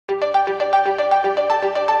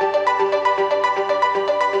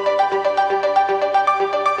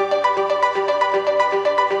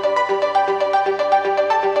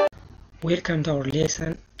welcome to our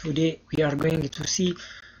lesson. Today we are going to see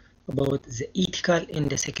about the ethical and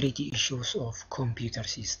the security issues of computer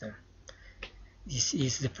system. This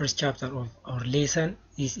is the first chapter of our lesson.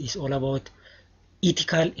 This is all about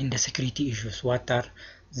ethical and the security issues. What are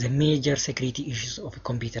the major security issues of a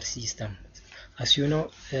computer system? As you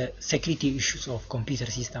know, security issues of computer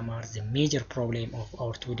system are the major problem of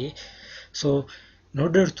our today. So in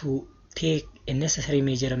order to take a necessary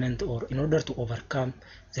measurement, or in order to overcome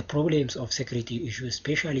the problems of security issues,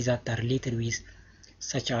 especially that are related with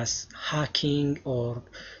such as hacking or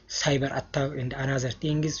cyber attack and another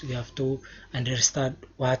things, we have to understand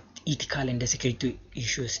what ethical and the security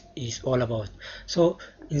issues is all about. So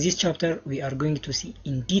in this chapter we are going to see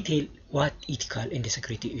in detail what ethical and the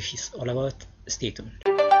security issues all about. Stay tuned.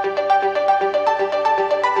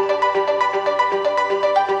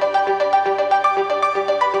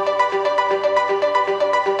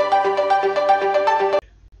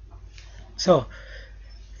 So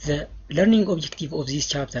the learning objective of this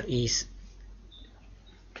chapter is,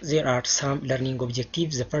 there are some learning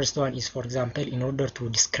objectives. The first one is, for example, in order to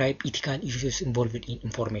describe ethical issues involved in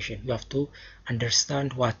information, you have to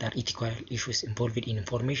understand what are ethical issues involved in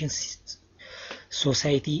information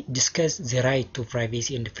society, discuss the right to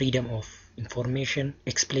privacy and freedom of information,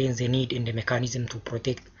 explain the need and the mechanism to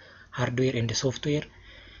protect hardware and the software,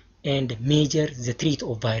 and measure the threat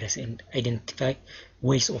of virus and identify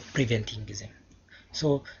ways of preventing them.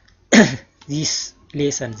 So this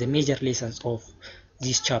lesson, the major lessons of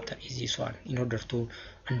this chapter is this one, in order to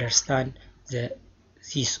understand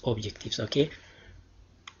these objectives. Okay,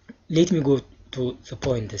 let me go to the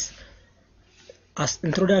points. As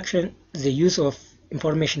introduction, the use of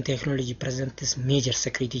information technology presents major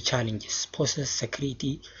security challenges, poses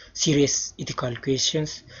serious ethical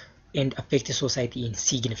questions, and affects society in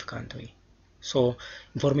significant way. So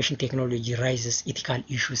information technology raises ethical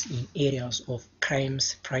issues in areas of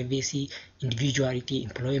crimes, privacy, individuality,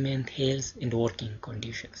 employment, health, and working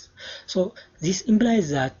conditions. So this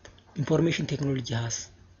implies that information technology has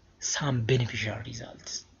some beneficial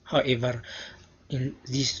results. However, in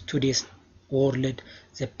this today's world,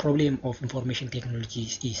 the problem of information technology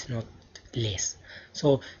is not less.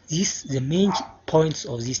 So the main points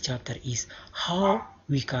of this chapter is how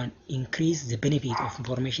we can increase the benefit of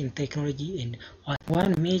information technology. And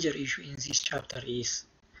one major issue in this chapter is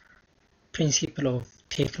principle of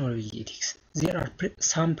technology ethics. There are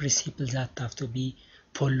some principles that have to be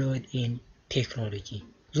followed in technology.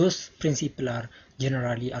 Those principles are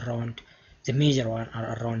generally around, the major one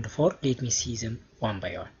are around 4. Let me see them one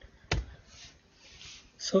by one.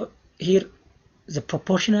 So here the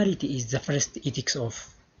proportionality is the first ethics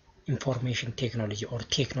of information technology or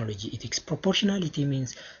technology ethics. Proportionality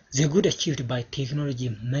means the good achieved by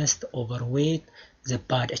technology must overweight the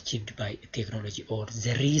bad achieved by technology, or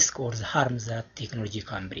the risk or the harms that technology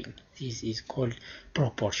can bring. This is called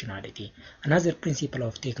proportionality. Another principle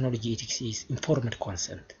of technology ethics is informed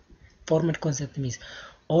consent. Informed consent means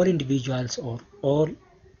all individuals or all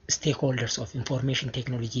stakeholders of information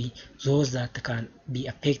technology, those that can be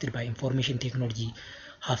affected by information technology,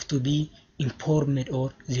 have to be informed,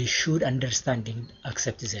 or they should understand and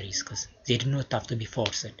accept the risks. They do not have to be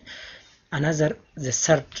forced. The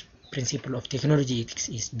third principle of technology ethics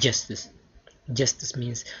is justice. Justice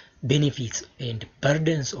means benefits and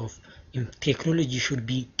burdens of technology should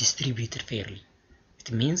be distributed fairly.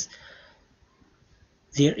 It means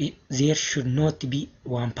there should not be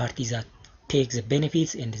one party that takes the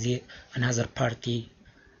benefits and another party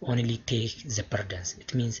only take the burdens.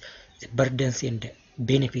 It means the burdens and the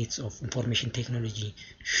benefits of information technology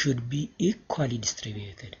should be equally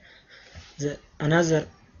distributed. The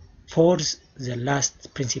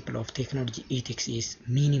last principle of technology ethics is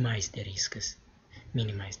minimize the risks.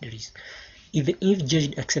 Minimize the risk. Even if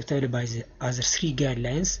judged acceptable by the other 3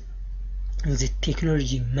 guidelines, the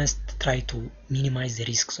technology must try to minimize the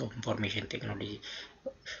risks of information technology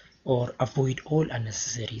or avoid all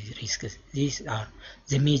unnecessary risks. These are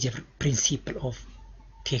the major principle of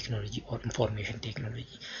technology or information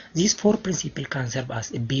technology. These 4 principles can serve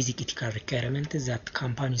as a basic ethical requirement that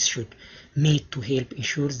companies should meet to help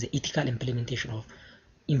ensure the ethical implementation of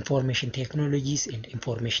information technologies and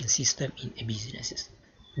information system in businesses.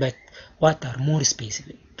 But what are more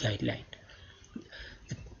specific guidelines?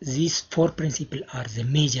 These 4 principles are the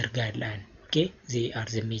major guideline. Okay, they are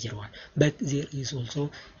the major one, but there is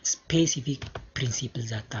also specific principles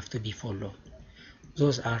that have to be followed.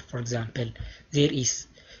 Those are, for example, there is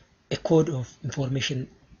a code of information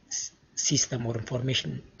system or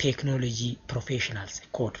information technology professionals,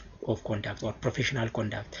 code of conduct or professional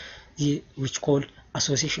conduct, which called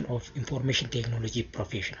Association of Information Technology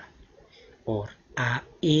Professional, or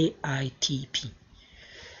AITP.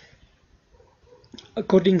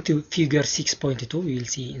 According to figure 6.2, we will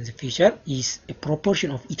see in the future, is a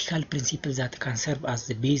proportion of ethical principles that can serve as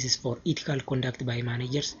the basis for ethical conduct by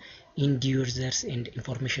managers, end users, and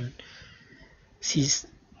information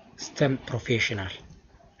system professionals.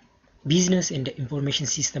 Business and information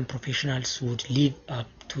system professionals would live up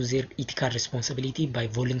to their ethical responsibility by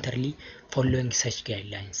voluntarily following such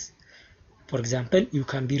guidelines. For example, you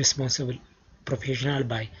can be responsible professional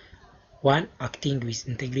by 1. Acting with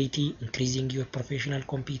integrity, increasing your professional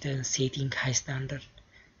competence, setting high standards,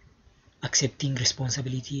 accepting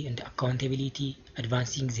responsibility and accountability,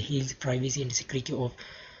 advancing the health, privacy, and security of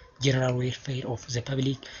general welfare of the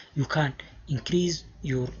public. You can increase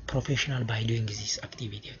your professional by doing this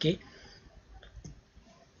activity, okay?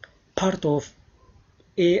 Part of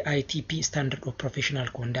AITP standard of professional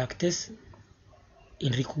conduct is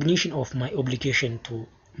in recognition of my obligation to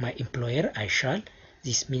my employer, I shall.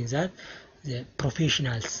 This means that the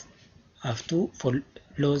professionals have to follow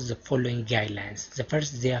the following guidelines. The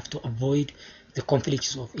first, they have to avoid the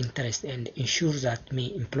conflicts of interest and ensure that my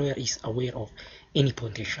employer is aware of any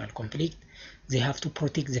potential conflict. They have to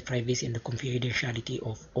protect the privacy and the confidentiality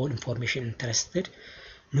of all information interested,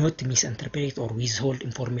 not to misinterpret or withhold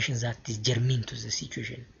information that is germane to the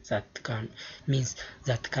situation, that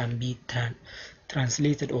can be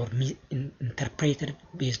translated or interpreted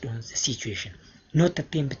based on the situation, not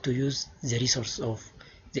attempt to use the resource of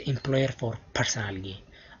the employer for personal gain.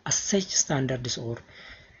 As such standards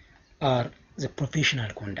are the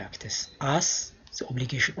professional conducts as the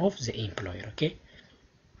obligation of the employer, okay,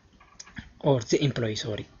 or the employee,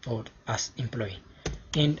 sorry, or as employee.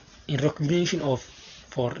 And in recognition of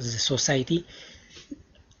for the society,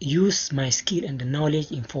 use my skill and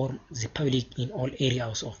knowledge inform the public in all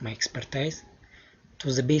areas of my expertise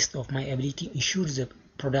to the best of my ability, ensure the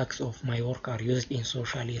products of my work are used in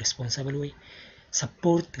socially responsible way,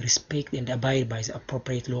 support, respect, and abide by the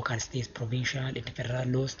appropriate local, state, provincial, and federal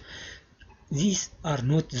laws. These are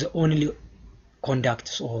not the only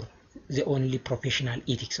conducts or the only professional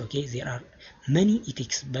ethics, okay? There are many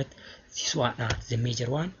ethics, but this one are the major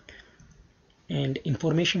one. And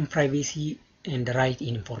information privacy and the right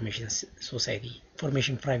in information society.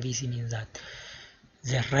 Information privacy means that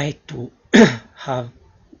the right to have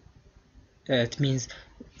it means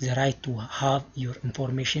the right to have your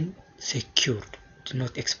information secured,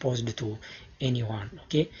 not exposed to anyone,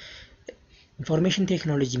 okay? Information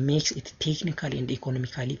technology makes it technically and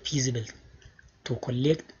economically feasible to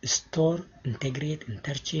collect, store, integrate,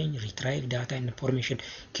 interchange, retrieve data and information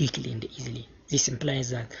quickly and easily. This implies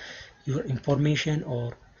that your information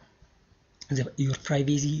or your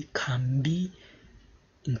privacy can be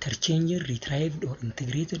interchanged, retrieved, or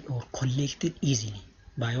integrated or collected easily.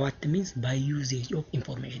 By what means? By usage of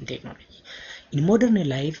information technology. In modern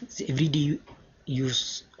life, the everyday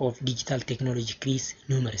use of digital technology creates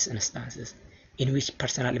numerous instances in which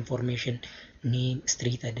personal information, name,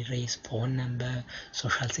 street address, phone number,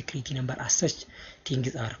 social security number, as such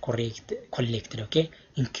things are collected, okay?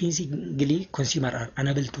 Increasingly, consumers are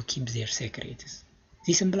unable to keep their secrets.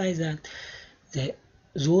 This implies that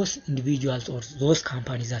those individuals or those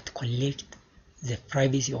companies that collect the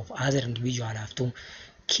privacy of other individuals have to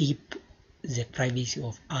keep the privacy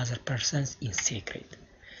of other persons in secret.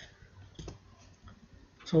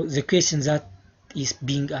 So the question that is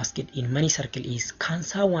being asked in many circles is, can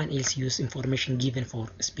someone else use information given for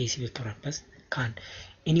a specific purpose? Can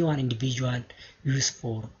anyone individual use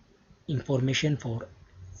for information for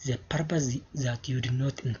the purpose that you do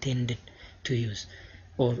not intend to use?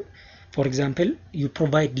 Or for example, you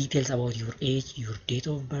provide details about your age, your date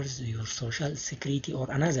of birth, your social security,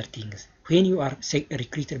 or another things. When you are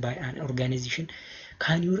recruited by an organization,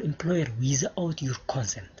 can your employer, without your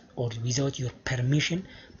consent or without your permission,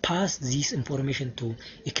 pass this information to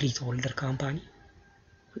a credit holder company,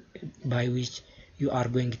 by which you are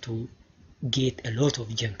going to get a lot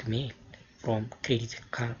of junk mail from credit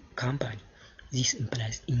company? This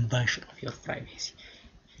implies invasion of your privacy.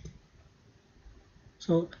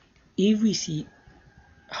 So if we see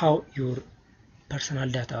how your personal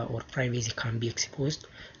data or privacy can be exposed,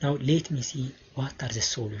 now let me see what are the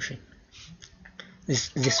solutions.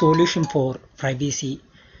 The solution for privacy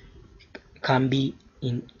can be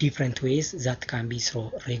in different ways. That can be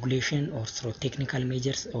through regulation or through technical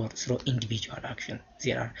measures or through individual action.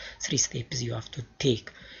 There are 3 steps you have to take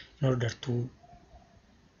in order to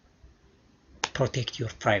protect your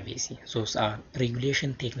privacy. Those are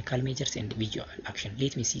regulation, technical measures, and individual action.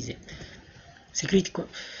 Let me see them. Security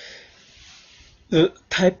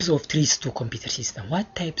types of threats to computer system.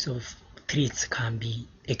 What types of threats can be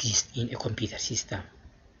exist in a computer system?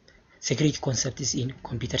 security concepts in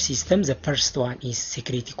computer system. The first one is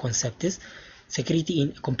security concepts. Security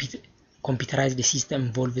in computerized system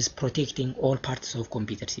involves protecting all parts of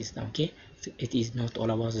computer system. Okay, it is not all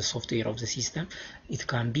about the software of the system. It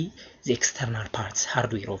can be the external parts,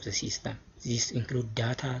 hardware of the system. These include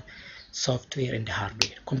data, software, and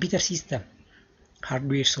hardware. Computer system,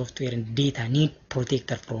 hardware, software, and data need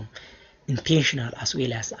protector from intentional as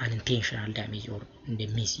well as unintentional damage or the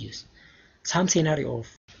misuse. Some scenarios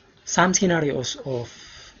of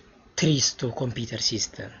threats to computer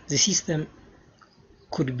system. The system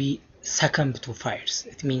could be succumb to fires.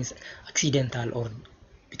 It means accidental, or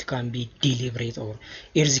it can be deliberate, or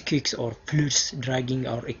earthquakes or floods dragging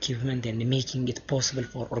our equipment and making it possible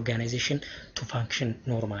for organization to function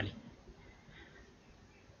normally.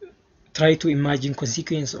 Try to imagine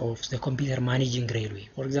consequence of the computer managing railway.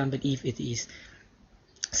 For example, if it is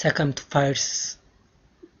succumb to fires,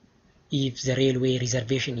 if the railway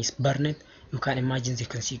reservation is burned, you can imagine the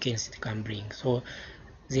consequence it can bring. So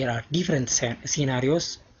there are different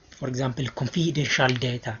scenarios. For example, confidential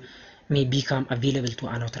data may become available to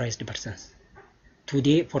unauthorized persons.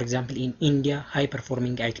 Today, for example, in India,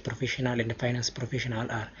 high-performing IT professional and finance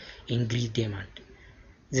professional are in great demand.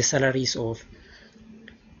 The salaries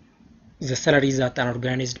that an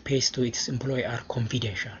organization pays to its employee are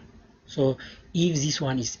confidential. So if this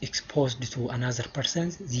one is exposed to another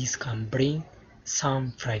person, this can bring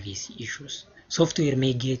some privacy issues. Software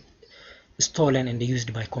may get stolen and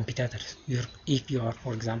used by competitors. If you are,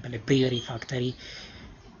 for example, a brewery factory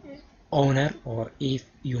owner, or if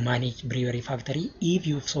you manage brewery factory, if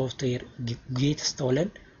your software gets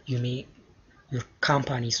stolen, your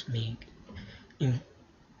companies may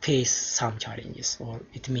face some challenges, or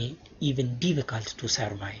it may even difficult to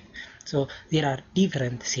survive. So there are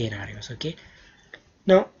different scenarios. Okay,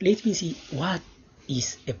 now let me see what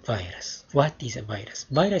is a virus. What is a virus?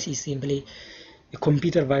 Virus is simply a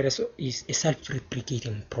computer virus is a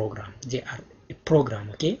self-replicating program. They are a program,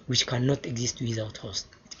 okay, which cannot exist without host.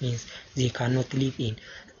 It means they cannot live in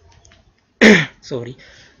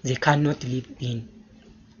they cannot live in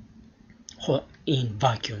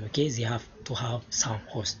vacuum. Okay, they have to have some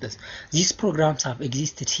hosts. These programs have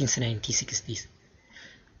existed since 1960s.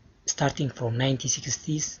 Starting from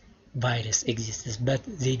 1960s, virus exists, but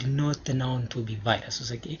they do not known to be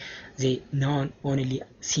viruses. Okay, they known only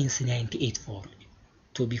since 1984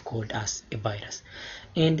 to be called as a virus,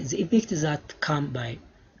 and the effect that come by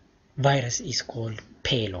virus is called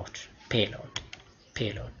payload,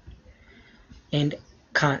 and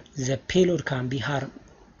the payload can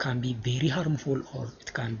be very harmful, or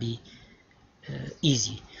it can be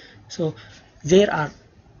easy. So there are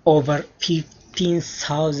over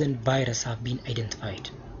 15,000 viruses have been identified,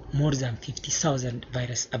 more than 50,000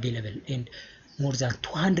 viruses available, and more than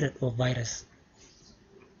 200 of viruses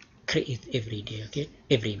create every day. Okay,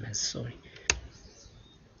 every month. Sorry.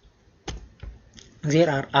 There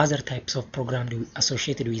are other types of programs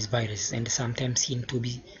associated with viruses and sometimes seen to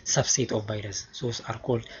be subset of viruses. Those are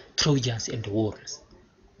called Trojans and worms.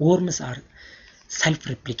 Worms are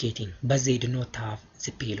self-replicating, but they do not have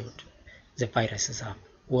the payload the viruses have.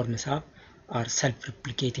 Worms are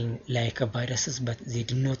self-replicating like viruses, but they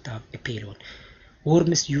do not have a payload.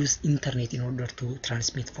 Worms use internet in order to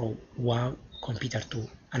transmit from one computer to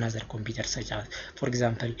another computer, such as, for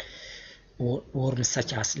example, worms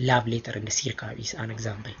such as love letter and Circa is an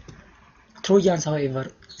example. Trojans,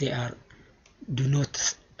 however, do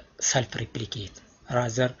not self-replicate.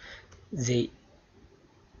 Rather, they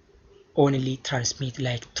only transmit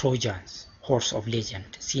like Trojans, Horse of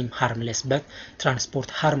Legend, seem harmless but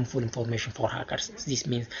transport harmful information for hackers. This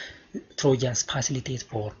means Trojans facilitate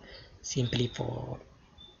simply for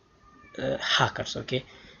hackers. Okay,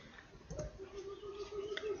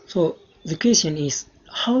 so the question is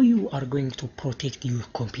how you are going to protect your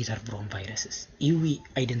computer from viruses. If we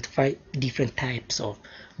identify different types of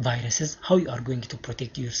viruses, how you are going to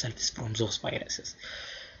protect yourselves from those viruses.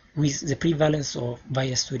 With the prevalence of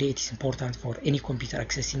virus today, it is important for any computer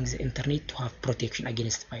accessing the internet to have protection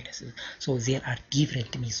against viruses. So there are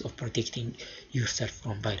different means of protecting yourself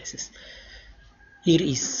from viruses. Here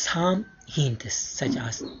is some hints, such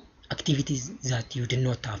as activities that you do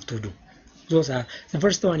not have to do. Those are, the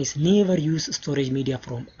first one is never use storage media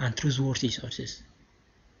from untrustworthy sources.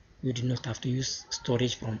 You do not have to use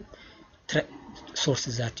storage from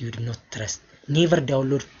sources that you do not trust. Never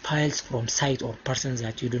download files from sites or persons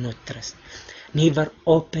that you do not trust. Never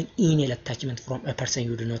open email attachment from a person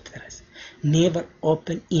you do not trust. Never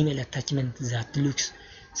open email attachment that looks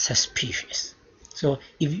suspicious. So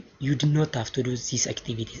if you do not have to do these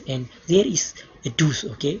activities, and there is a do's,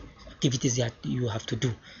 okay, activities that you have to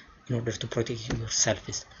do in order to protect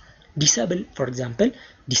yourself. Disable, for example,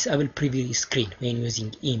 disable preview screen when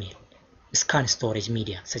using email. Scan storage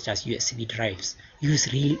media such as USB drives.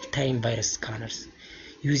 Use real-time virus scanners.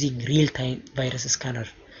 Using real-time virus scanner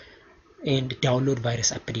and download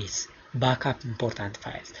virus updates. Backup important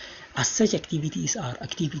files. As such activities are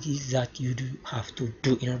activities that you do have to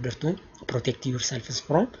do in order to protect yourselves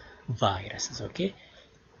from viruses. Okay.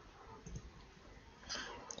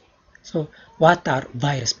 So what are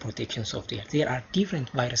virus protection software? There are different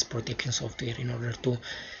virus protection software in order to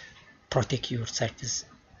protect yourselves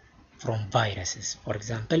from viruses. For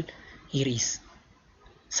example, here is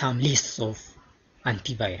some lists of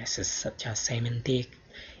antiviruses such as Symantec,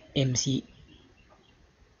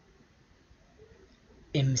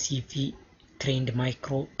 MCV, Trend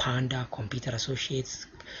Micro, Panda, Computer Associates,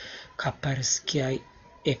 Kaspersky,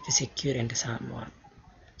 F-Secure, and so on.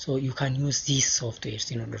 So you can use these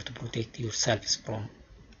softwares in order to protect yourselves from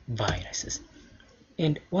viruses.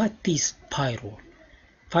 And what is firewall?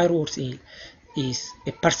 Firewall is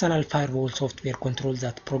a personal firewall software controls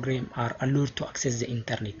that program are allowed to access the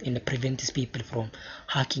internet and prevents people from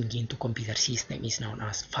hacking into computer system is known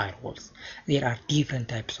as firewalls. There are different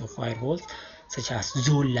types of firewalls such as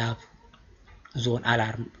Zone Lab, Zone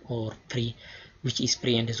Alarm or free, which is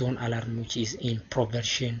free, and Zone Alarm, which is in pro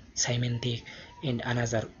version, Symantec, and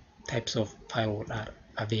another types of firewall are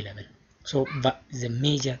available. So the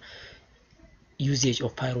major usage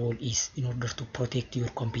of firewall is in order to protect your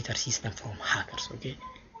computer system from hackers. Okay,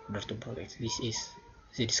 in order to protect. This is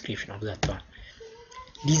the description of that one.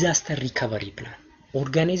 Disaster recovery plan.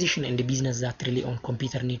 Organization and business that rely on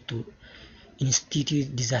computer need to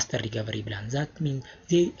institute disaster recovery plan. That means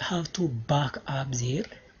they have to back up their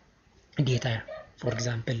data. For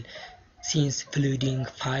example, since flooding,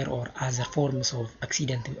 fire, or other forms of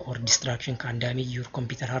accident or destruction can damage your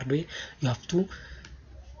computer hardware, you have to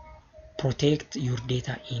protect your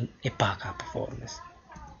data in a backup forms.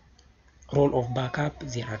 Role of backup,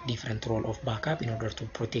 there are different role of backup in order to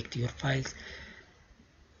protect your files,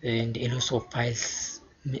 and a loss of files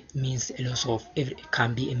means a loss of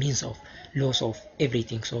can be a means of loss of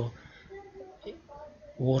everything. So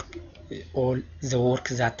all the work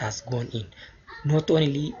that has gone in, not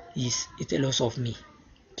only is it a loss of me,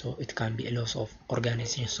 so it can be a loss of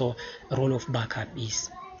organization. So role of backup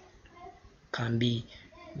can be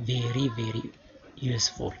very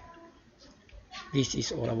useful. This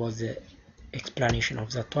is all about the explanation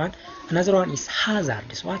of that one. Another one is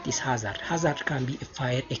hazards. What is hazard? Hazard can be a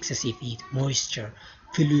fire, excessive heat, moisture,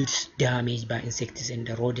 fluids damaged by insects and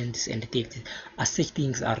rodents and thieves. As such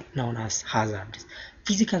things are known as hazards.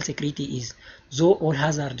 Physical security is though all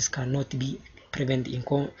hazards cannot be prevented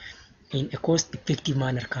in a cost-effective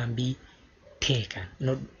manner can be taken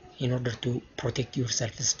in order to protect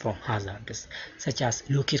yourselves from hazards, such as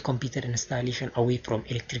locate computer installation away from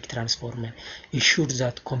electric transformer, ensure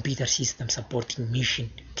that computer systems supporting mission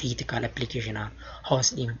critical application are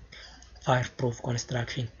housed in fireproof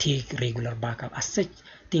construction, take regular backup. As such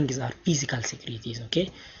things are physical securities. Okay,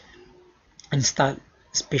 install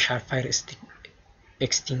special fire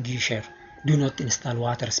extinguisher. Do not install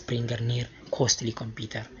water sprinkler near costly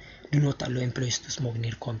computer. Do not allow employees to smoke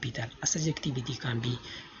near computer. As such activity can be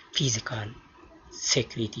physical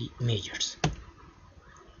security measures.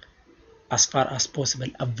 As far as possible,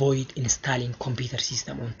 avoid installing computer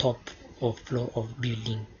system on top of floor of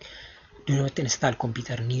building. Do not install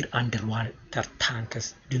computer near underwater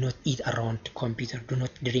tanks. Do not eat around computer. Do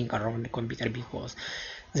not drink around the computer, because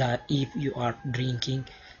that if you are drinking,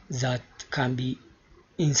 that can be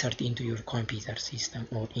inserted into your computer system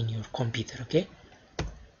or in your computer. Okay,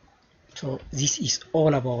 so this is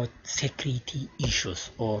all about security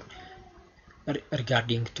issues or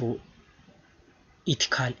regarding to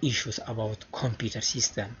ethical issues about computer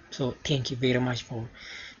system. So thank you very much for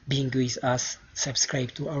being with us.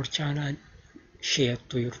 Subscribe to our channel, share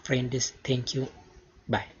to your friends. Thank you.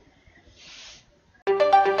 Bye.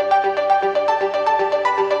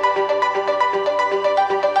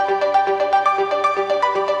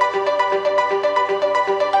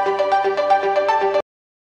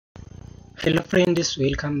 Hello friends,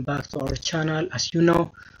 welcome back to our channel. As you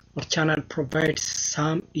know, our channel provides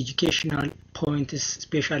some educational points,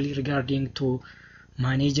 especially regarding to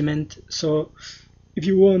management. So if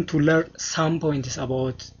you want to learn some points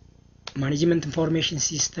about management information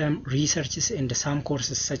system, researches, and some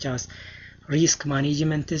courses such as risk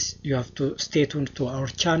management, you have to stay tuned to our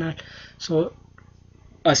channel. So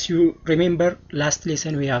as you remember, last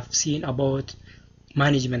lesson we have seen about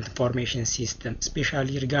management information system,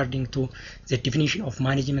 especially regarding to the definition of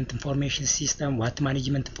management information system, what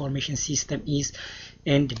management information system is,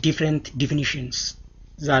 and different definitions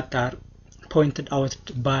that are pointed out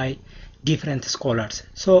by different scholars.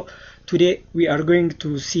 So today we are going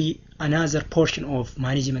to see another portion of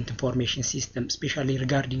management information system, especially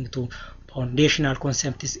regarding to foundational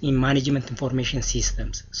concepts in management information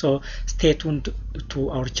systems. So stay tuned to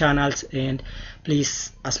our channels, and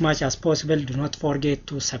please, as much as possible, do not forget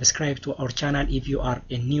to subscribe to our channel if you are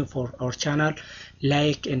new for our channel.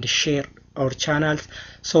 Like and share our channels.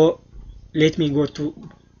 So let me go to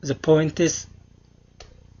the points.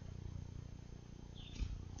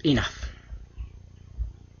 Enough.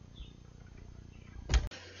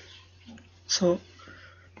 So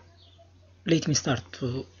let me start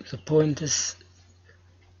to the points.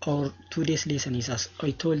 Our today's lesson is, as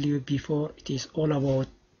I told you before, it is all about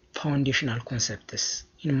foundational concepts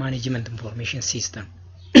in management information system.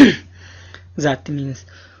 That means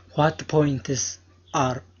what points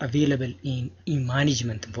are available in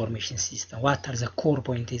management information system, what are the core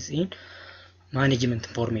points in management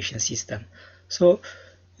information system. So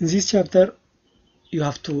in this chapter, you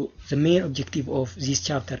have to, the main objective of this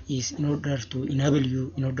chapter is in order to enable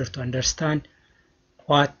you, in order to understand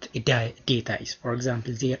what data is. For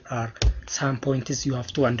example, there are some points you have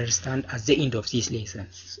to understand at the end of this lesson.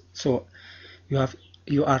 So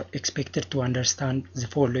you are expected to understand the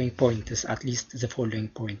following points, at least the following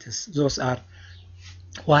points. Those are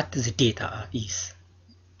what the data is.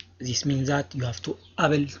 This means that you have to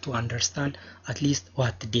able to understand at least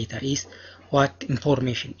what the data is, what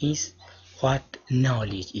information is, what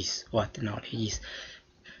knowledge is.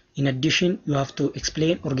 In addition, you have to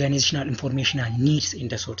explain organizational informational needs in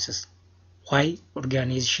the sources, why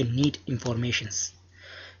organization need informations,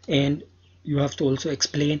 and you have to also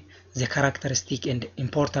explain the characteristic and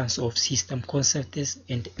importance of system concepts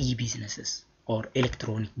and e-businesses or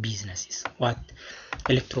electronic businesses. What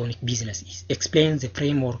electronic business is. Explain the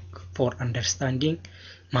framework for understanding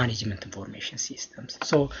management information systems.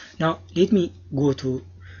 So now let me go to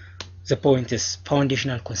the points,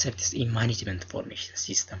 foundational concepts in management information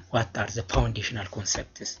system. What are the foundational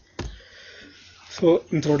concepts? So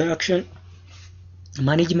introduction.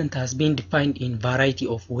 Management has been defined in variety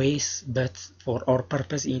of ways, but for our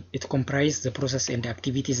purpose it comprises the process and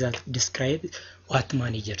activities that describe what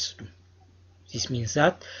managers do. This means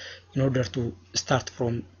that in order to start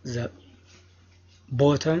from the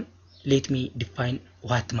bottom, let me define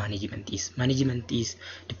what management is. Management is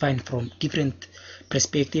defined from different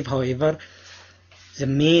perspectives. However, the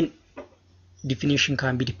main definition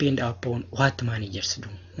can be dependent upon what managers do.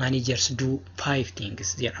 Managers do 5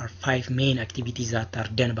 things. There are 5 main activities that are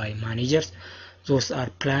done by managers. Those are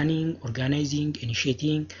planning, organizing,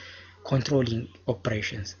 initiating, controlling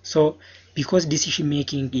operations. So because decision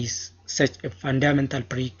making is such a fundamental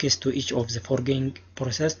prerequisite to each of the foregoing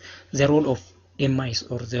process, the role of MIS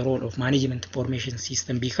or the role of management information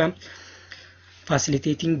system become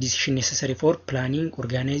facilitating decision necessary for planning,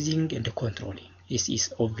 organizing, and controlling. This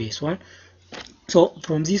is obvious one. So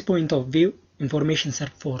from this point of view, information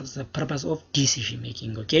serves for the purpose of decision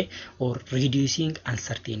making, okay, or reducing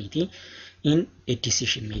uncertainty in a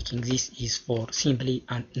decision making. This is for simply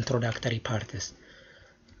an introductory parts.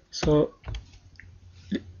 So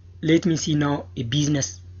let me see now a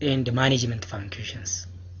business and management functions.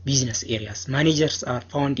 Business areas. Managers are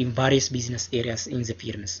found in various business areas in the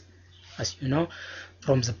firms. As you know,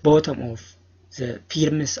 from the bottom of the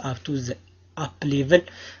firms up to the up level,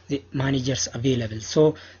 the managers available.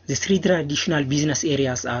 So the 3 traditional business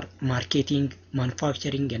areas are marketing,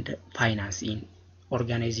 manufacturing, and finance in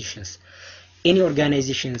organizations. Any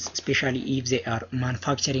organizations, especially if they are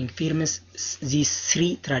manufacturing firms, these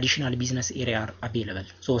 3 traditional business areas are available.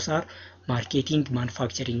 Those are marketing,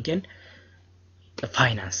 manufacturing, and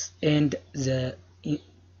finance. And the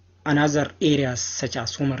another areas such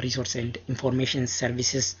as human resource and information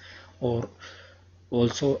services are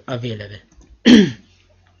also available.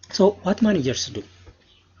 So what managers do?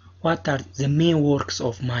 What are the main works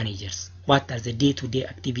of managers? What are the day-to-day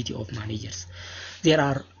activity of managers? There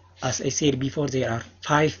are, as I said before, there are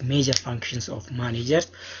 5 major functions of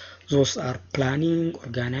managers. Those are planning,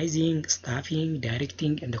 organizing, staffing,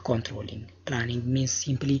 directing, and controlling. Planning means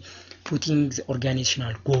simply putting the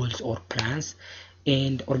organizational goals or plans,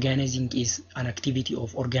 and organizing is an activity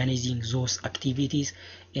of organizing those activities,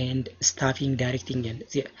 and staffing, directing, and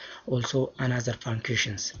also another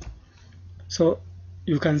functions. So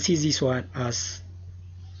you can see this one as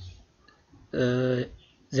the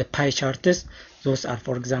pie charts. Those are,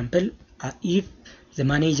 for example, if the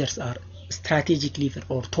managers are strategic level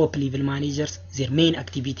or top level managers, their main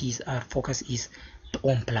activities are focus is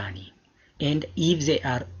on planning, and if they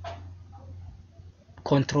are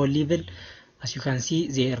control level, as you can see,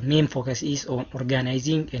 their main focus is on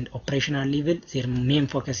organizing, and operational level, their main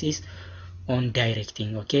focus is on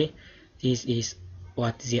directing. Okay, this is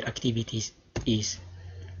what their activities is.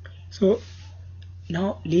 So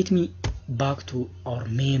now let me back to our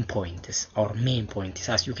main points.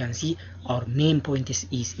 As you can see, our main point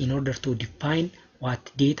is in order to define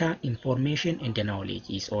what data, information, and the knowledge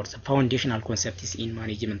is, or the foundational concept is in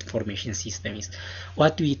management information system is.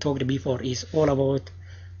 What we talked before is all about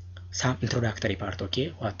some introductory part.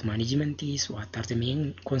 Okay, what management is, what are the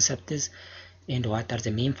main concepts, and what are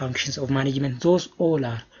the main functions of management. Those all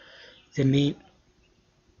are the main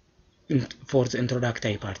for the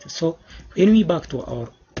introductory part. So when we back to our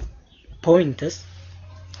pointers,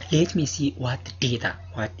 let me see what data,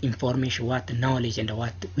 what information, what knowledge, and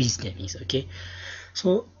what wisdom is. Okay,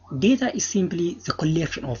 so data is simply the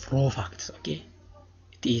collection of raw facts. Okay,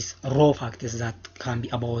 it is raw facts that can be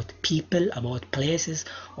about people, about places,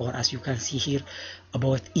 or as you can see here,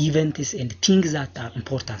 about events and things that are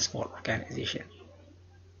important for organization.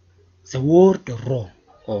 The word raw,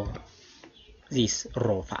 or these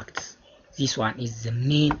raw facts, this one is the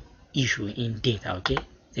main issue in data. Okay,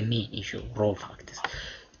 the main issue, raw facts.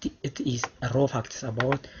 It is raw facts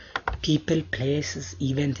about people, places,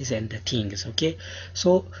 events, and the things. Okay,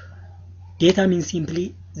 so data means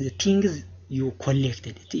simply the things you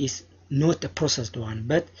collected. It is not a processed one,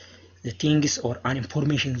 but the things or an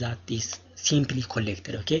information that is simply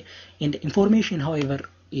collected. Okay, and information, however,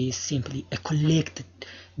 is simply a collected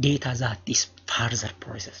data that is further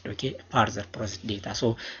processed. Okay, further processed data.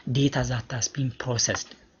 So data that has been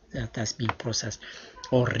processed,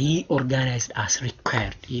 or reorganized as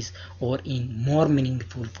required is, or in more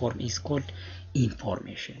meaningful form, is called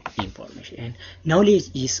information. And knowledge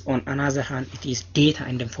is, on another hand, it is data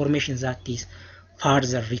and information that is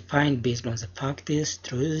further refined based on the facts,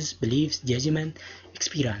 truths, beliefs, judgment,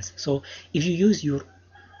 experience. So if you use your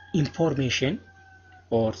information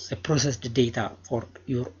or the processed data for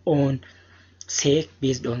your own sake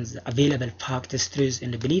based on the available facts, truths,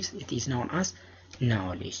 and beliefs, it is known as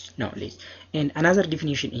knowledge. And another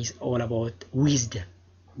definition is all about wisdom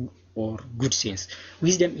or good sense.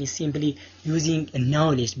 Wisdom is simply using a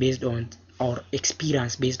knowledge based on our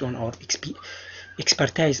experience, based on our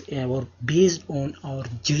expertise, or based on our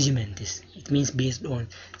judgments. It means based on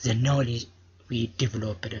the knowledge we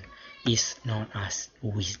developed is known as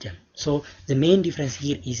wisdom. So the main difference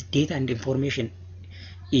here is data and information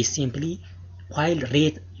is simply, while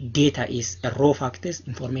data is a raw factors,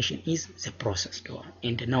 information is the processed one,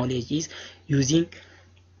 and the knowledge is using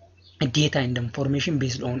data and information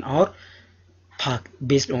based on our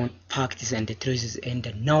based on facts and the truths, and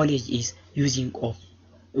the knowledge is using of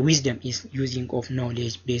wisdom is using of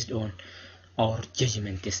knowledge based on our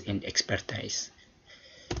judgments and expertise.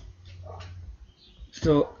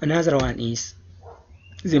 So another one is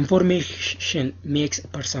the information makes a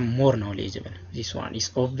person more knowledgeable. This one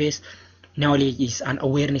is obvious. Knowledge is an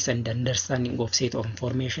awareness and understanding of set of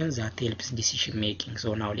information that helps decision making.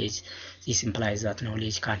 So knowledge, this implies that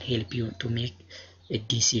knowledge can help you to make a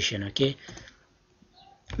decision. Okay,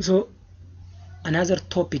 so another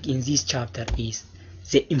topic in this chapter is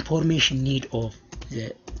the information need of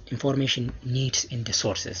the information needs and the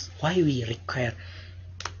sources. Why we require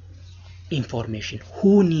information,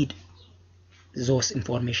 who need those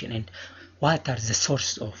information, and what are the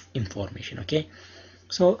sources of information. Okay,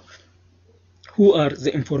 so who are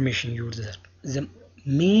the information users? The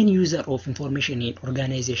main user of information in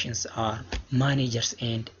organizations are managers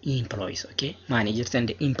and employees. Okay, managers and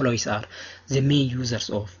employees are the main users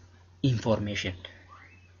of information.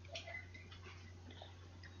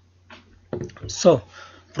 So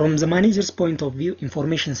from the manager's point of view,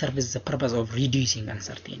 information serves the purpose of reducing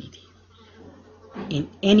uncertainty. In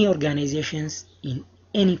any organizations, in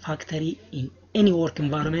any factory, in any work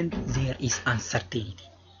environment, there is uncertainty.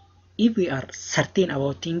 If we are certain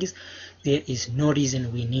about things, there is no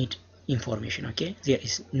reason we need information. Okay, there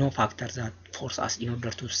is no factor that force us in order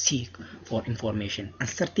to seek for information.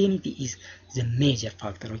 Uncertainty is the major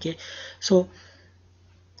factor. Okay, so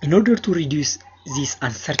in order to reduce this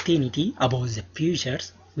uncertainty about the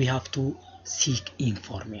futures, we have to seek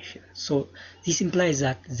information. So this implies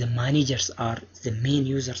that the managers are the main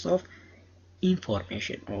users of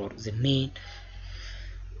information, or the main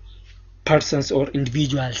persons or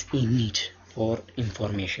individuals in need for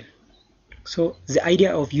information. So the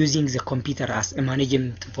idea of using the computer as a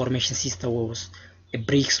management information system was a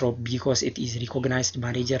breakthrough because it is recognized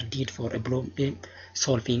manager need for a problem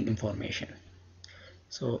solving information.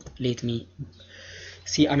 So let me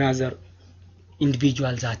see another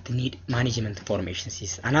individuals that need management information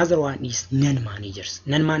system. Another one is non-managers.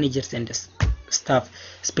 Non-managers and staff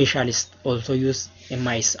specialists also use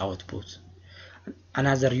MIS output.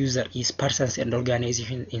 Another user is persons and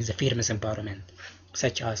organizations in the firm's environment,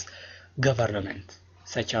 such as government,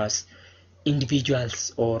 such as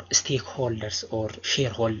individuals or stakeholders or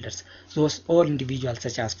shareholders. Those all individuals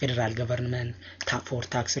such as federal government for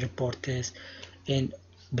tax reporters and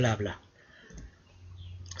blah blah.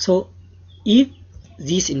 So if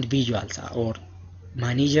these individuals are or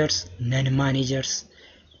managers, non-managers,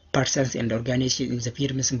 persons and organizations in the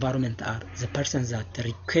firm's environment are the persons that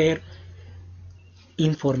require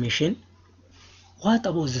information, what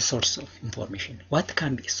about the source of information? What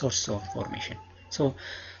can be a source of information? So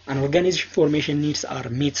an organization information needs are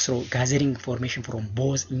met through gathering information from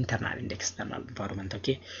both internal and external environment.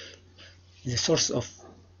 Okay, the source of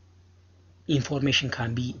information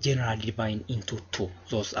can be generally divided into two.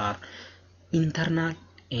 Those are internal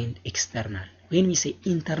and external. When we say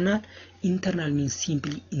internal means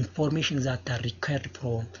simply information that are required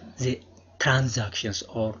from the transactions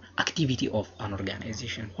or activity of an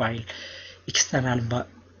organization, while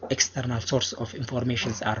external source of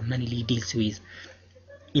information are mainly deals with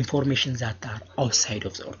information that are outside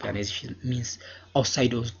of the organization, means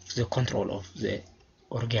outside of the control of the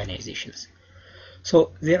organizations.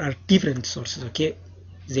 So there are different sources. Okay,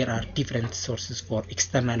 there are different sources for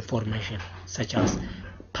external information, such as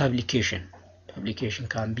publication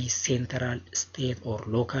can be central, state or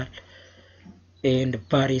local, and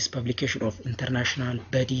various publication of international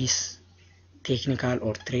bodies, technical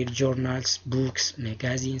or trade journals, books,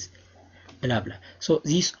 magazines, blah blah. So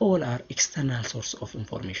these all are external source of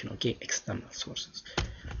information. Okay, external sources.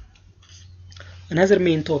 Another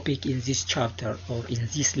main topic in this chapter or in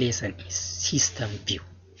this lesson is system view.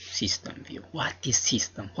 What is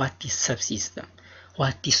system? What is subsystem?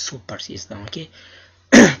 What is super system? Okay.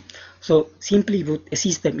 So simply put, a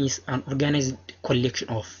system is an organized collection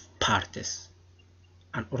of parts.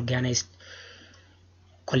 An organized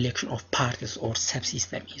collection of parts or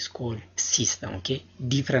subsystem is called system. Okay,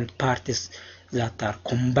 different parts that are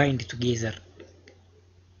combined together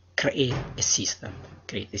create a system.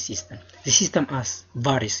 The system has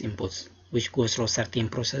various inputs which go through certain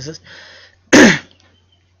processes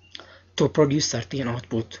to produce certain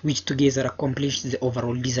output, which together accomplish the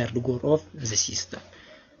overall desired goal of the system.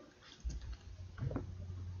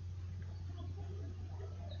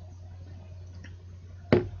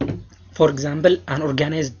 For example, an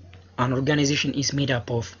organization is made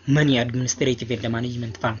up of many administrative and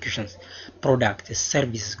management functions, products,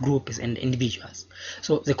 services, groups, and individuals.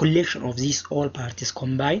 So the collection of these all parties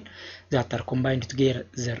that are combined together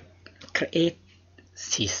create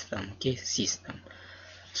system. Okay, system.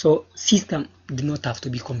 So system do not have to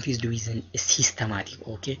be confused with a systematic.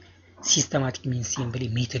 Okay, systematic means simply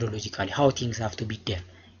methodologically how things have to be done,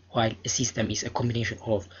 while a system is a combination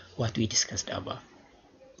of what we discussed above.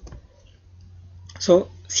 So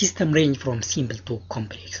systems range from simple to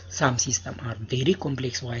complex. Some systems are very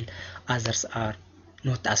complex while others are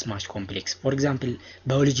not as much complex. For example,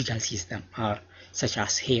 biological systems are such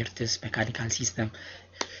as hearts, mechanical systems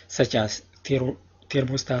such as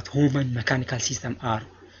thermostat, human mechanical systems are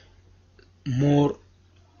more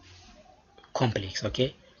complex,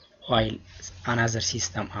 okay, while another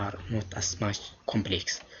system are not as much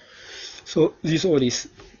complex. So this all is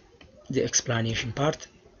the explanation part.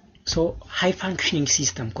 So high functioning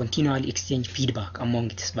system continually exchange feedback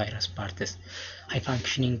among its various parts. High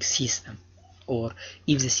functioning system, or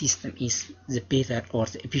if the system is the better or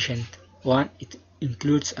the efficient one, it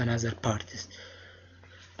includes another parts.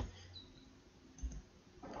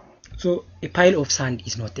 So a pile of sand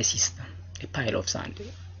is not a system. A pile of sand,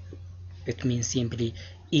 it means simply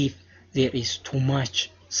if there is too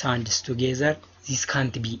much sands together, this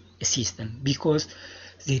can't be a system because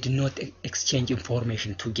they do not exchange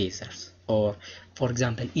information together. Or for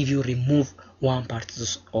example, if you remove one part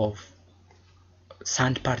of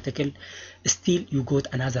sand particle, still you got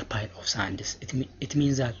another pile of sands. It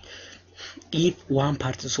means that if one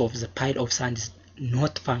part of the pile of sand is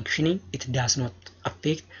not functioning, it does not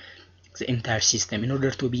affect the entire system. In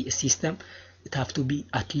order to be a system, it have to be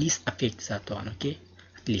at least affect that one. Okay,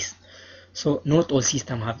 at least. So not all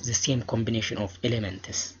systems have the same combination of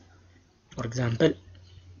elements. For example,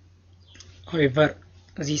 however,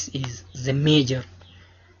 this is the major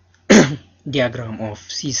diagram of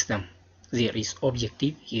system. There is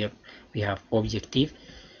objective. Here we have objective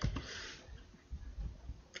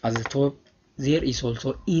at the top. There is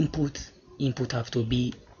also input have to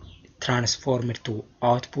be transformed to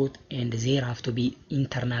output, and there have to be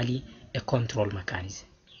internally a control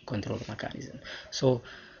mechanism. So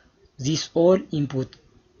this all input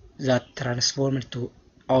that transformed to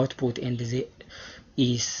output, and there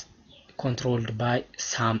is controlled by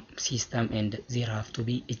some system, and there have to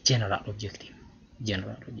be a general objective.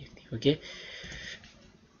 general objective. Okay,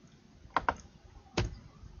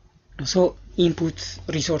 so input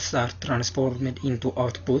resources are transformed into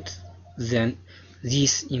output, then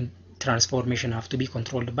these in transformation have to be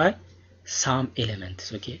controlled by some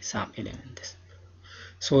elements. Okay, some elements.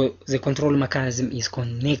 So the control mechanism is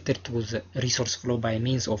connected to the resource flow by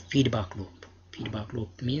means of feedback loop. Feedback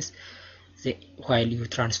loop means while you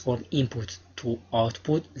transform input to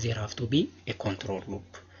output, there have to be a control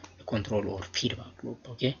loop, a control or feedback loop.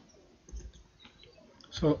 Okay.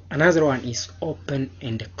 So another one is open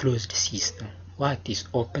and closed system. What is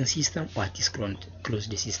open system? What is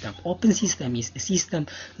closed system? Open system is a system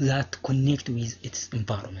that connects with its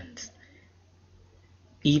environment.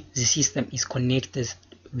 If the system is connected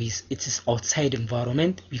with its outside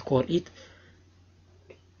environment, we call it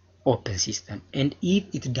open system. And if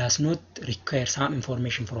it does not require some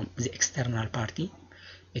information from the external party,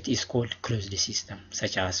 it is called closed system,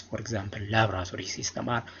 such as, for example, laboratory system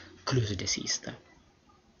or closed system.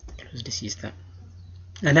 Closed system.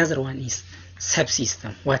 Another one is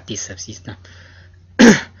subsystem. What is subsystem?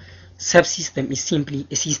 Subsystem is simply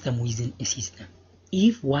a system within a system.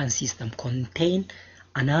 If one system contains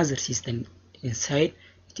another system inside,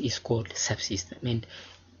 it is called subsystem. And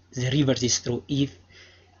the reverse is true. If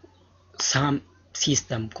some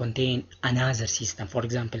system contain another system, for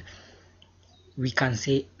example, we can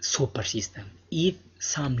say super system. If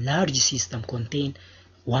some large system contain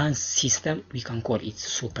one system, we can call it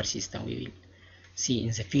super system. We will see in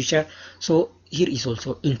the future. So here is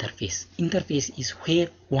also interface. Interface is where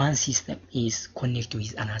one system is connected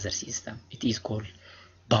with another system. It is called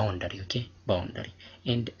boundary. Okay, boundary.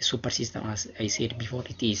 And super system, as I said before,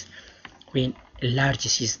 it is when a large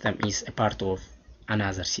system is a part of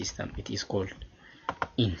another system. It is called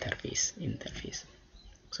interface.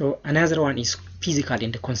 So another one is physical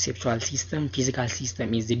and conceptual system. Physical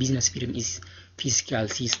system is the business firm is physical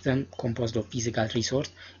system composed of physical resource,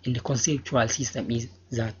 and the conceptual system is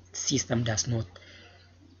that system that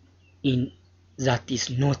is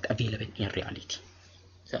not available in reality.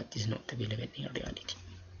 That is not available in reality.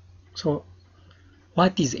 So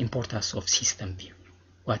what is the importance of system view?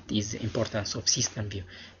 What is the importance of system view?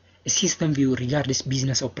 A system view regards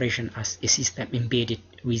business operation as a system embedded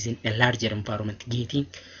within a larger environment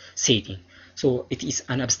setting. So it is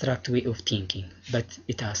an abstract way of thinking, but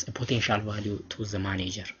it has a potential value to the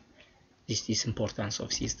manager. This is importance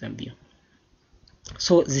of system view.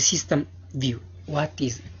 So the system view, what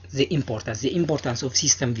is the importance? The importance of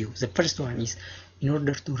system view. The first one is in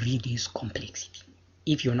order to reduce complexity.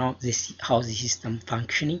 If you know how the system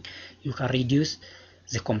functioning, you can reduce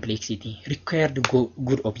the complexity. Require the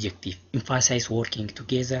good objective, emphasize working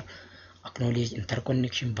together, acknowledge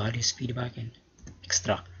interconnection, values feedback, and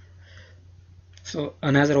extra. So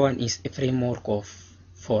another one is a framework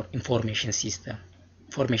for information system.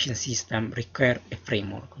 Information system require a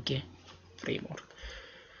framework. Okay, framework.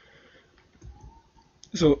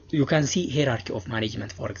 So you can see hierarchy of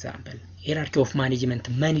management. For example, hierarchy of management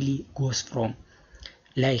mainly goes from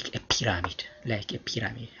like a pyramid.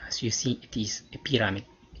 As you see, it is a pyramid.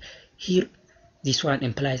 Here, this one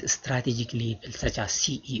implies a strategic level such as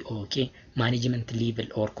CEO. Okay, management level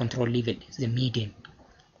or control level is the median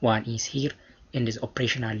one is here, and the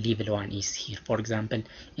operational level one is here. For example,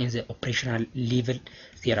 in the operational level,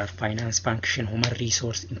 there are finance function, human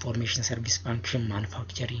resource, information service function,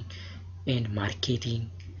 manufacturing, and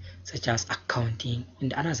marketing, such as accounting,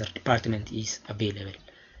 and another department is available.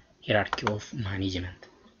 Hierarchy of management.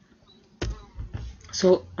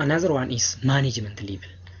 So another one is management level.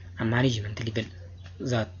 A management level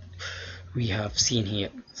that we have seen here,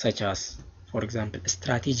 such as, for example,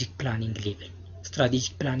 strategic planning level.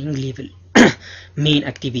 Strategic planning level main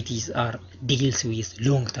activities are deals with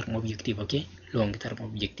long-term objective. Okay, long-term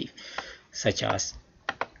objective, such as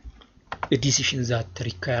the decisions that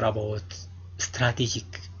require about strategic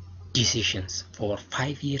decisions for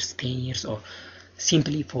 5 years, 10 years, or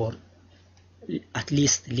simply for at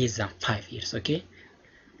least less than 5 years. Okay,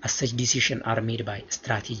 as such decisions are made by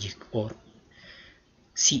strategic or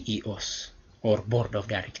CEOs or board of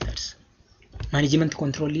directors. Management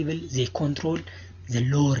control level, they control the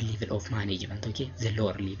lower level of management. Okay, the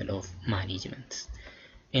lower level of management.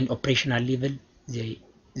 And operational level,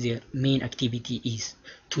 their main activity is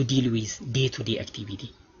to deal with day-to-day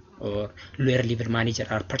activity. Or lower level manager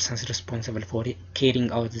are persons responsible for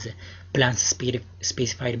carrying out the plans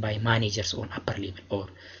specified by managers on upper level or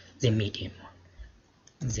the medium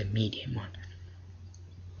one.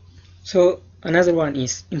 So another one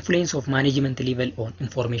is influence of management level on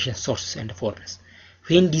information sources and formats.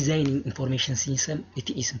 When designing information system,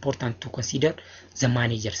 it is important to consider the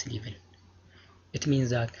manager's level. It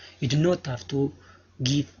means that you do not have to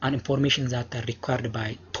give an information that are required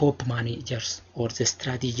by top managers or the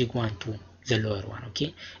strategic one to the lower one.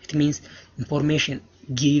 Okay, it means information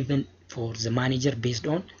given for the manager based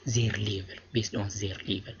on their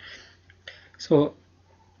level. So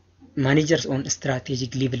managers on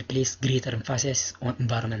strategic level place greater emphasis on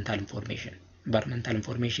environmental information. Environmental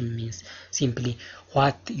information means simply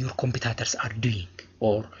what your competitors are doing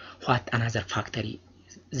or what another factory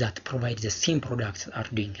that provides the same products are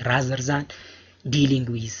doing, rather than dealing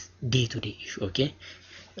with day-to-day issue. Okay,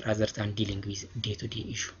 rather than dealing with day-to-day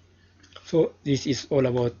issue. So this is all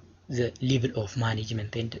about the level of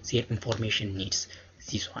management and their information needs.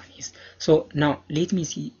 This one is. So now let me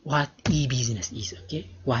see what e-business is. Okay,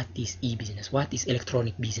 what is e-business? What is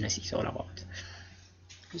electronic business is all about?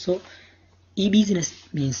 So e-business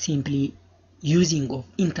means simply using of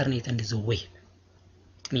internet and the web.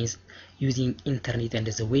 It means using internet and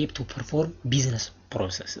the web to perform business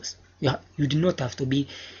processes. You do not have to be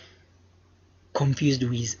confused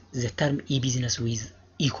with the term e-business with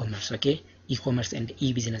e-commerce. Okay, e-commerce and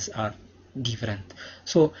e-business are different.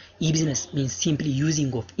 So e-business means simply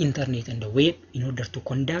using of internet and the web in order to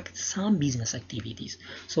conduct some business activities.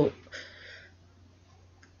 So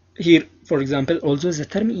here, for example, although the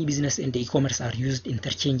term e-business and e-commerce are used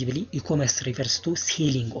interchangeably, e-commerce refers to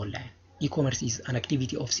selling online. E-commerce is an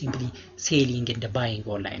activity of simply selling and buying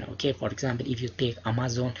online. Okay, for example, if you take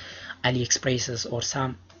Amazon, AliExpress, or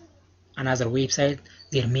some another website,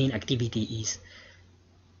 their main activity is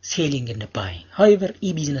selling and buying. However,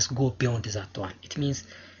 e-business go beyond that one. It means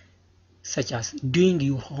such as doing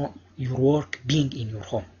your work being in your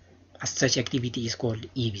home. As such activity is called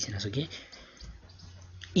e-business. Okay,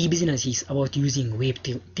 e-business is about using web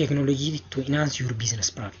technology to enhance your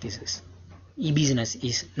business practices. E-business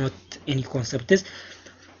is not any concept.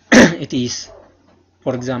 It is,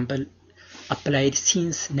 for example, applied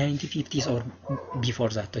since 1950s or before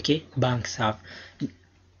that. Okay, banks have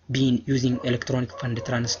been using electronic fund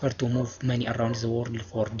transfer to move money around the world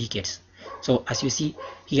for decades. So as you see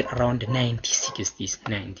here, around 1960s,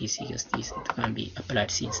 it can be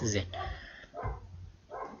applied since then.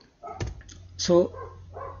 So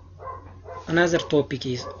another topic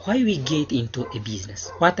is why we get into a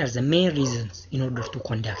business. What are the main reasons in order to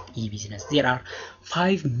conduct e-business? There are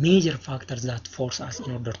 5 major factors that force us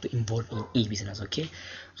in order to involve in e-business. Okay,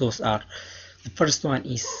 those are, the first one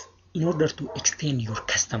is in order to extend your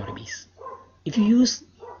customer base. If you use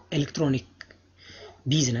electronic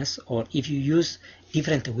business, or if you use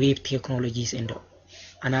different web technologies and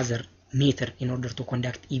another method in order to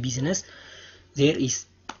conduct e-business, there is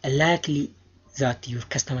a likely that your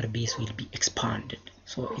customer base will be expanded.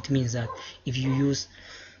 So it means that if you use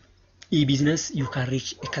e-business, you can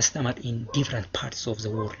reach a customer in different parts of the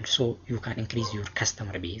world, so you can increase your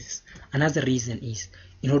customer base. Another reason is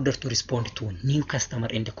in order to respond to new customer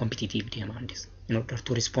and the competitive demands. In order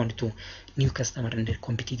to respond to new customer and the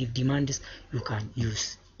competitive demands, you can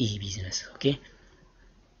use e-business. Okay,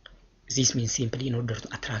 this means simply in order to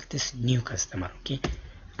attract this new customer. Okay,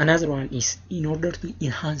 another one is in order to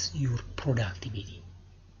enhance your productivity.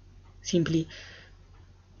 Simply,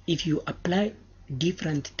 if you apply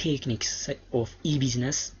different techniques of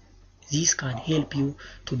e-business, this can help you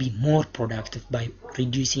to be more productive by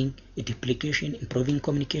reducing duplication, improving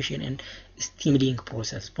communication, and stimulating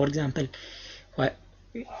process. For example,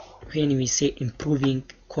 when we say improving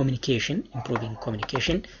communication,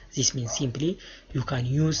 this means simply you can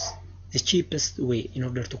use the cheapest way in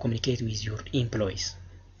order to communicate with your employees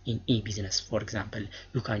in e-business. For example,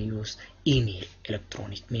 you can use email,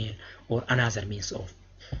 electronic mail, or another means of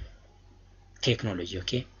technology.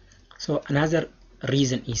 Okay, so another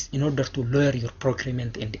reason is in order to lower your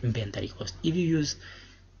procurement and inventory cost. If you use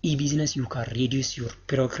e-business, you can reduce your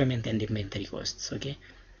procurement and inventory costs. Okay,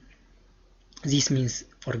 this means,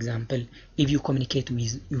 for example, if you communicate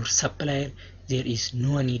with your supplier, there is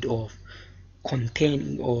no need of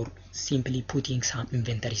containing or simply putting some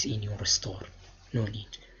inventories in your store. No need.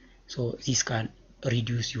 So this can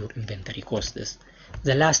reduce your inventory costs.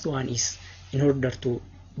 The last one is in order to,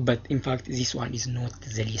 but in fact this one is not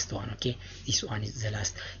the least one. Okay, this one is the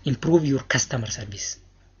last. Improve your customer service.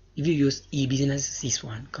 If you use e-business, this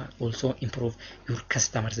one can also improve your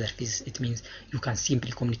customer service. It means you can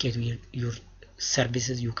simply communicate with your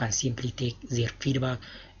services, you can simply take their feedback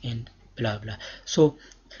and blah blah. So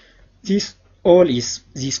this all is,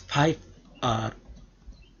 these 5 are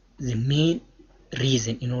the main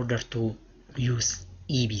reason in order to use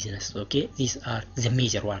e-business. Okay, these are the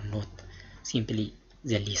major one, not simply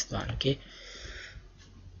the least one. Okay.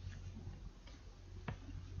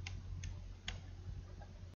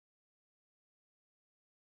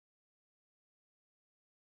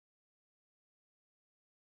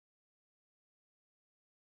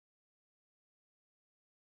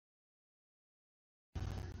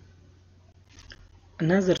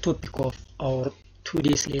 Another topic of our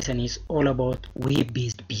today's lesson is all about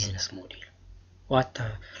web-based business model. What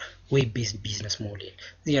are web-based business model?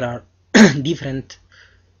 There are different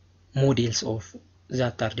models of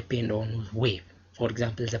that are depend on web. For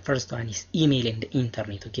example, the first one is email and the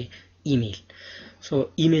internet. Okay, email. So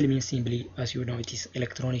email means simply, as you know, it is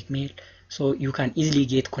electronic mail. So you can easily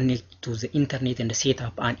get connected to the internet and set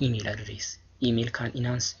up an email address. Email can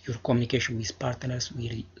enhance your communication with partners,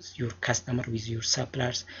 with your customer, with your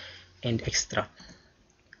suppliers, and extra.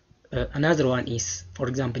 Another one is, for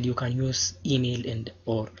example, you can use email and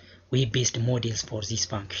or web-based models for these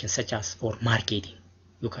functions, such as for marketing.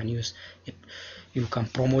 You can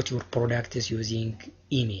promote your products using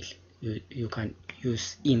email. You can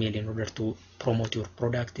use email in order to promote your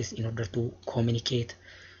products, in order to communicate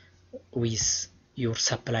with your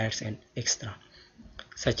suppliers and extra,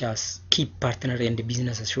 such as keep partner and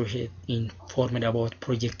business associate informed about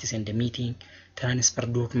projects and the meeting, transfer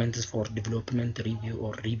documents for development, review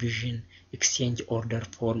or revision, exchange order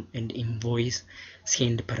form and invoice,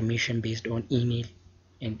 send permission based on email,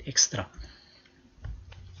 and extra.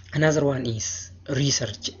 Another one is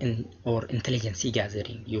research or intelligence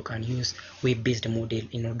gathering. You can use web-based model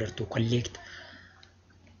in order to collect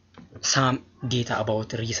some data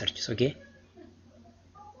about research, okay,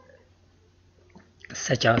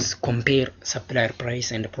 such as compare supplier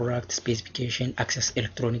price and product specification, access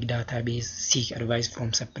electronic database, seek advice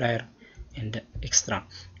from supplier, and extra.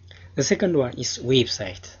 The second one is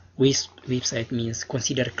website. Website means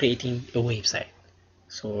consider creating a website.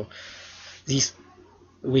 So this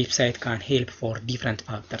website can help for different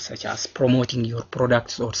factors, such as promoting your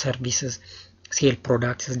products or services, sell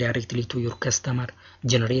products directly to your customer,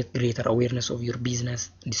 generate greater awareness of your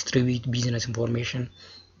business, distribute business information,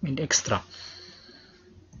 and extra.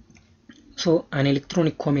 So an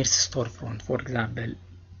electronic commerce storefront, for example,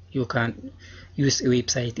 you can use a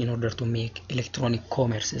website in order to make electronic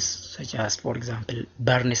commerces, such as, for example,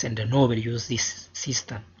 Barnes and Noble use this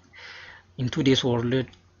system. In today's world,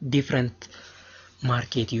 different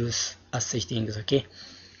market use as such things, okay?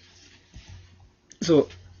 So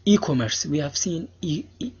e-commerce, we have seen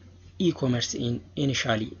e-commerce in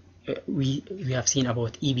initially. We have seen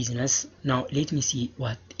about e-business. Now let me see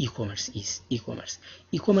what e-commerce is.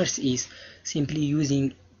 E-commerce is simply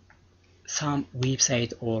using some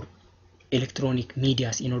website or electronic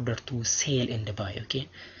medias in order to sell and buy, okay?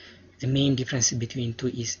 The main difference between two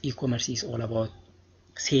is e-commerce is all about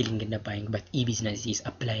selling and buying, but e-business is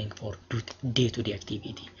applying for day-to-day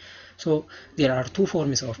activity. So there are two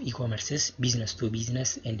forms of e-commerces: business to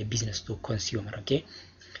business and business to consumer, okay?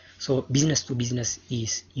 So business to business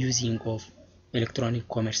is using of electronic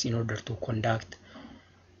commerce in order to conduct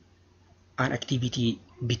an activity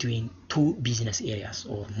between two business areas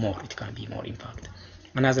or more. It can be more, in fact.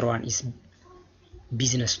 Another one is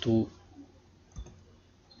business to,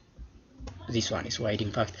 this one is wide,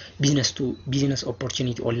 in fact. Business to business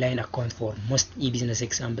opportunity online account for most e-business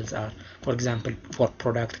examples are, for example, for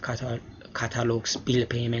product catalogs, bill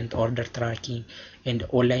payment, order tracking, and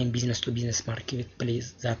online business to business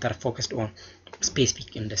marketplace that are focused on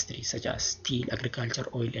specific industries such as steel, agriculture,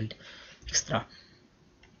 oil, and extra.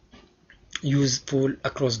 Useful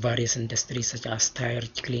across various industries such as tire,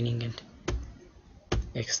 cleaning, and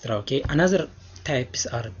extra, okay? Another types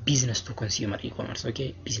are business to consumer e-commerce,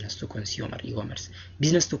 okay? Business to consumer e-commerce.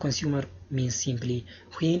 Business to consumer means simply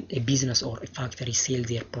when a business or a factory sells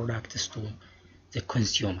their products to the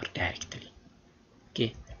consumer directly,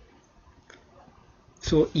 okay?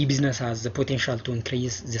 So e-business has the potential to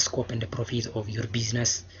increase the scope and the profit of your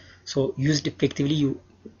business. So used effectively, you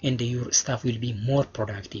and your staff will be more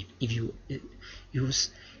productive if you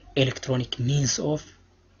use electronic means of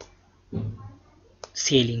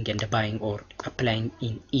selling and buying or applying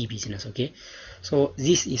in e-business, okay? So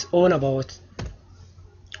this is all about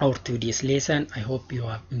our today's lesson. I hope you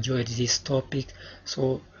have enjoyed this topic.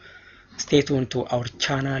 So stay tuned to our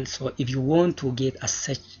channel. So if you want to get as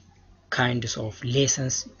such kinds of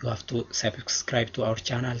lessons, you have to subscribe to our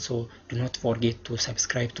channel. So do not forget to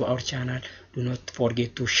subscribe to our channel. Do not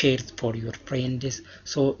forget to share it for your friends,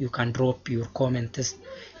 so you can drop your comments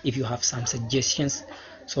if you have some suggestions.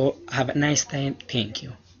 So have a nice time. Thank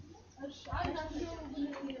you.